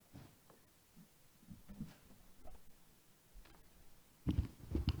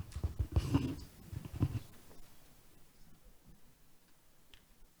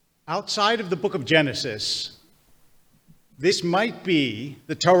Outside of the book of Genesis, this might be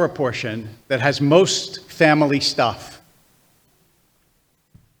the Torah portion that has most family stuff.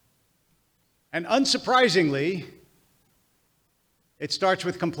 And unsurprisingly, it starts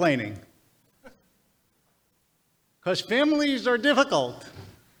with complaining. Because families are difficult.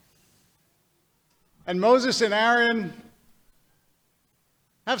 And Moses and Aaron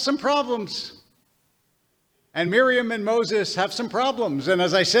have some problems. And Miriam and Moses have some problems. And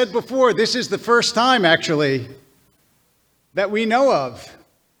as I said before, this is the first time, actually, that we know of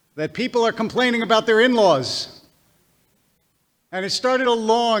that people are complaining about their in-laws. And it started a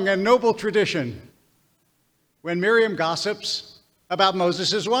long and noble tradition when Miriam gossips about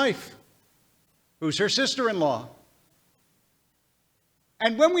Moses' wife, who's her sister-in-law.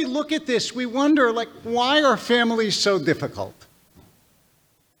 And when we look at this, we wonder, why are families so difficult?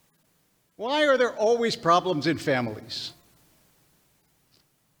 Why are there always problems in families?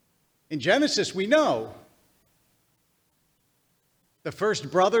 In Genesis, we know the first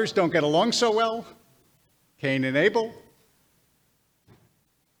brothers don't get along so well, Cain and Abel.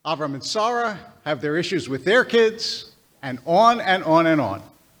 Avram and Sarah have their issues with their kids, and on and on and on.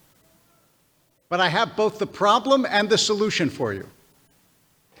 But I have both the problem and the solution for you.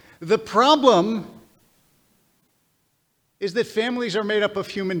 The problem is that families are made up of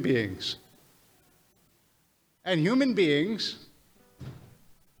human beings. And human beings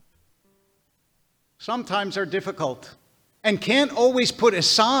sometimes are difficult and can't always put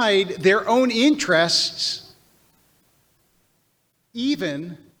aside their own interests,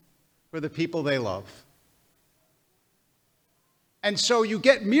 even for the people they love. And so you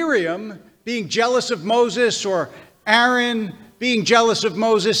get Miriam being jealous of Moses, or Aaron being jealous of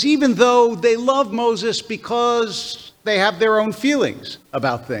Moses, even though they love Moses because they have their own feelings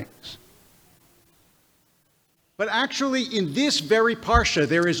about things. But actually, in this very parsha,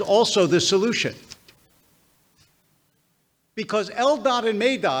 there is also the solution. Because Eldad and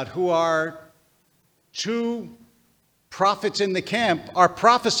Medad, who are two prophets in the camp, are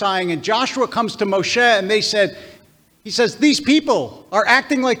prophesying, and Joshua comes to Moshe and he says, these people are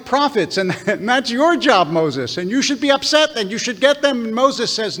acting like prophets, and that's your job, Moses, and you should be upset and you should get them. And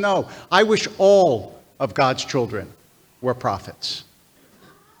Moses says, no, I wish all of God's children were prophets.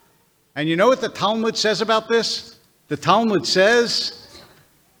 And you know what the Talmud says about this? The Talmud says,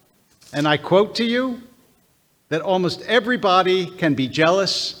 and I quote to you, that almost everybody can be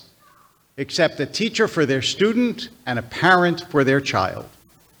jealous except a teacher for their student and a parent for their child.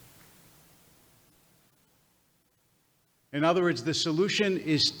 In other words, the solution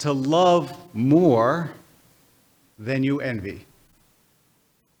is to love more than you envy.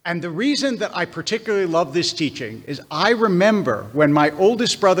 And the reason that I particularly love this teaching is I remember when my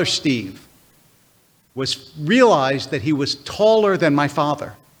oldest brother, Steve, realized that he was taller than my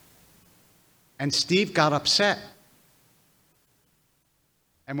father. And Steve got upset.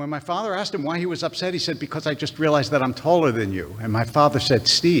 And when my father asked him why he was upset, he said, because I just realized that I'm taller than you. And my father said,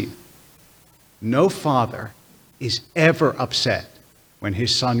 Steve, no father is ever upset when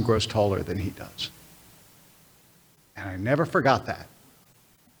his son grows taller than he does. And I never forgot that.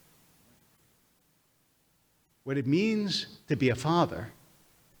 What it means to be a father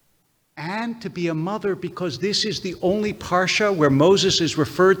and to be a mother, because this is the only parsha where Moses is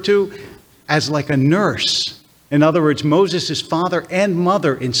referred to as like a nurse. In other words, Moses is father and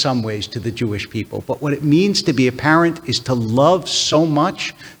mother in some ways to the Jewish people. But what it means to be a parent is to love so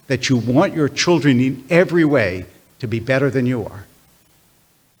much that you want your children in every way to be better than you are.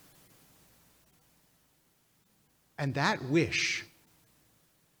 And that wish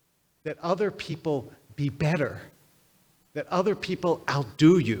that other people be better, that other people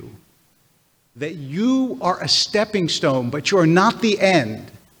outdo you, that you are a stepping stone, but you're not the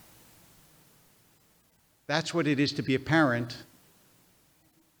end. That's what it is to be a parent,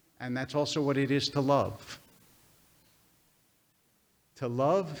 and that's also what it is to love. To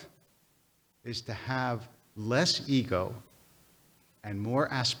love is to have less ego and more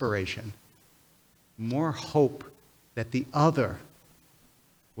aspiration, more hope that the other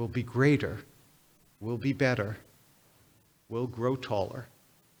will be greater, will be better, will grow taller.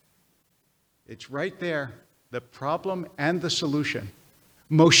 It's right there, the problem and the solution.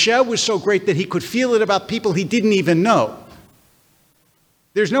 Moshe was so great that he could feel it about people he didn't even know.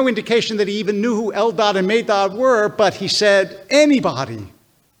 There's no indication that he even knew who Eldad and Medad were, but he said, anybody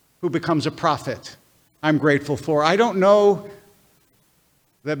who becomes a prophet, I'm grateful for. I don't know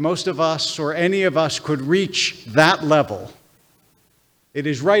that most of us or any of us could reach that level. It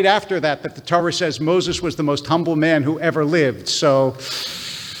is right after that that the Torah says Moses was the most humble man who ever lived, so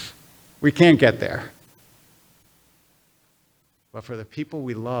we can't get there. but for the people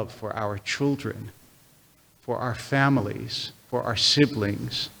we love, for our children, for our families, for our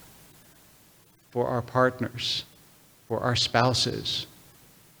siblings, for our partners, for our spouses.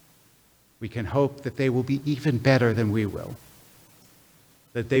 We can hope that they will be even better than we will,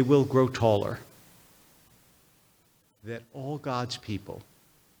 that they will grow taller, that all God's people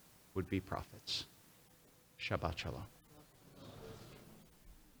would be prophets. Shabbat Shalom.